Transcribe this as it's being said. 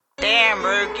Damn,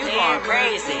 Berg, you going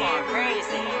crazy. YRS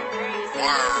 808.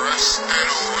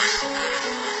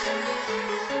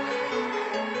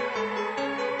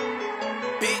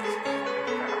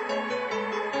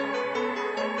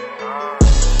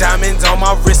 Diamonds on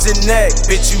my wrist and neck,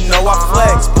 bitch, you know I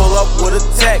flex. Pull up with a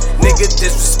tech, nigga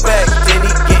disrespect. Then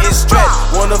he getting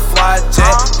stretched, wanna fly a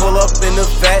jet. Pull up in the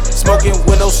vet, smoking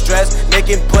with no stress.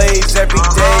 Making plays every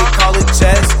day, call it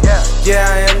chess. Yeah,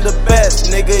 I am the best,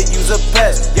 nigga, use a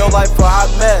pest. Your life a hot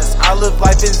mess, I live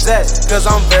life in zest, cause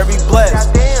I'm very blessed.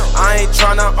 I ain't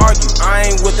tryna argue, I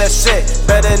ain't with that shit.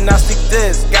 Better not stick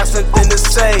this, got something to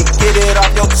say. Get it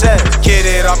off your chest, get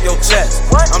it off your chest.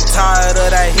 I'm tired of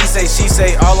that he say, she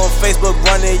say, all on Facebook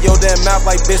running your damn mouth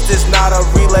like bitch, this not a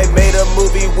relay. Made a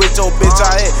movie with your bitch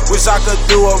I hit, wish I could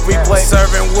do a replay.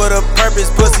 Serving with a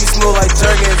purpose, pussy smooth like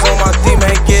jerkins on my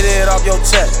teammate, get it off your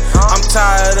chest. I'm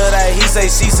tired of that he say,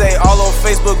 she say, all on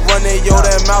Facebook running your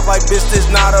damn mouth like bitch, this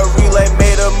not a relay.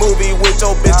 Made a movie with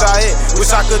your bitch I hit,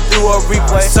 wish I could do a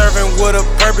replay. Serving with a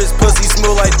purpose, pussy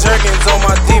smooth like jerkins on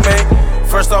my teammate.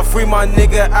 First off, free my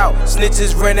nigga out.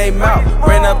 Snitches ran they mouth.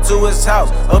 Ran up to his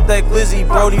house. Up that glizzy,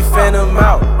 Brody fan him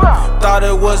out. Thought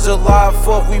it was July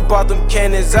 4th, we brought them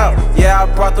cannons out. Yeah,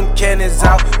 I brought them cannons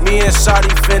out. Me and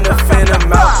Shotty finna fan him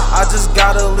out. I just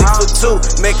got a leak for two.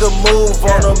 Make a move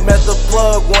on him at the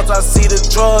plug. Once I see the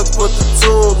drug, put the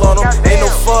tool on him. Ain't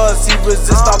no fuzz, he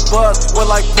resist, I bust.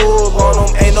 What like pull on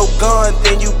him. Ain't no gun,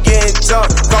 then you getting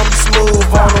jumped. Call me smooth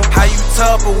on him. How you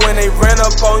tough, but when they ran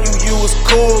up on you, you was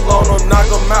cool on them. Knock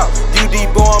them out. UD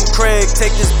boy, I'm Craig,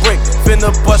 take this brick.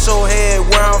 Finna bust your head.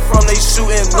 Where I'm from, they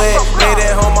shooting lead. Made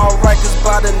it home, alright, cause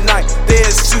by the night they'll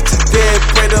shoot you dead.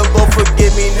 Pray the Lord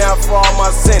forgive me now for all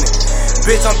my sinning.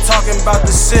 Bitch, I'm talking about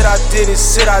the shit I did and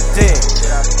shit I did.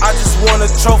 I just want a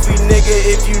trophy, nigga.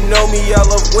 If you know me, I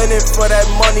love winning for that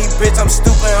money. Bitch, I'm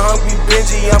stupid, hungry,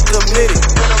 Benji, I'm committed.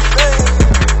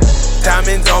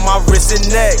 Diamonds on my wrist and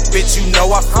neck, bitch, you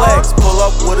know I flex. Pull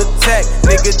up with a tech,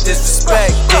 nigga disrespect.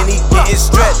 Then he getting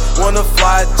stretched, wanna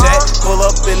fly a jet. Pull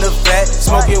up in the vet,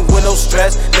 smoking with no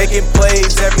stress. Making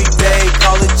plays every day,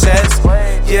 call it chess.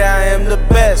 Yeah, I am the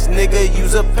best, nigga,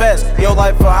 use a pest. Your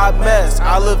life a hot mess,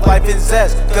 I live life in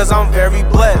zest, cause I'm very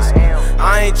blessed.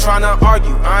 I ain't tryna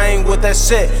argue, I ain't with that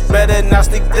shit. Better not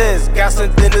stick this, got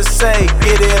something to say.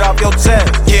 Get it off your chest,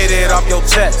 get it off your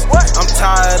chest. I'm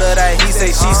tired of that he say,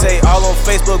 she say. All on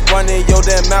Facebook running your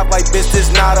damn mouth like bitch,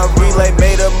 this not a relay.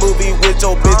 Made a movie with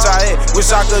your bitch I hit,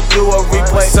 wish I could do a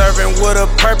replay. Serving with a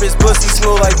purpose, pussy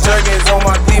smooth like jerkins on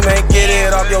my teammate, get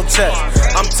it off your chest.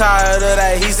 I'm tired of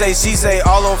that he say, she say.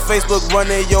 All on Facebook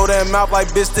running your damn mouth like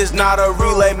bitch, this not a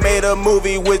relay. Made a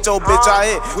movie with your bitch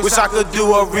I hit, wish I could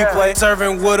do a replay.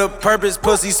 Serving with a purpose,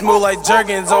 pussy smooth like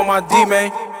jerkins on my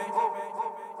teammate.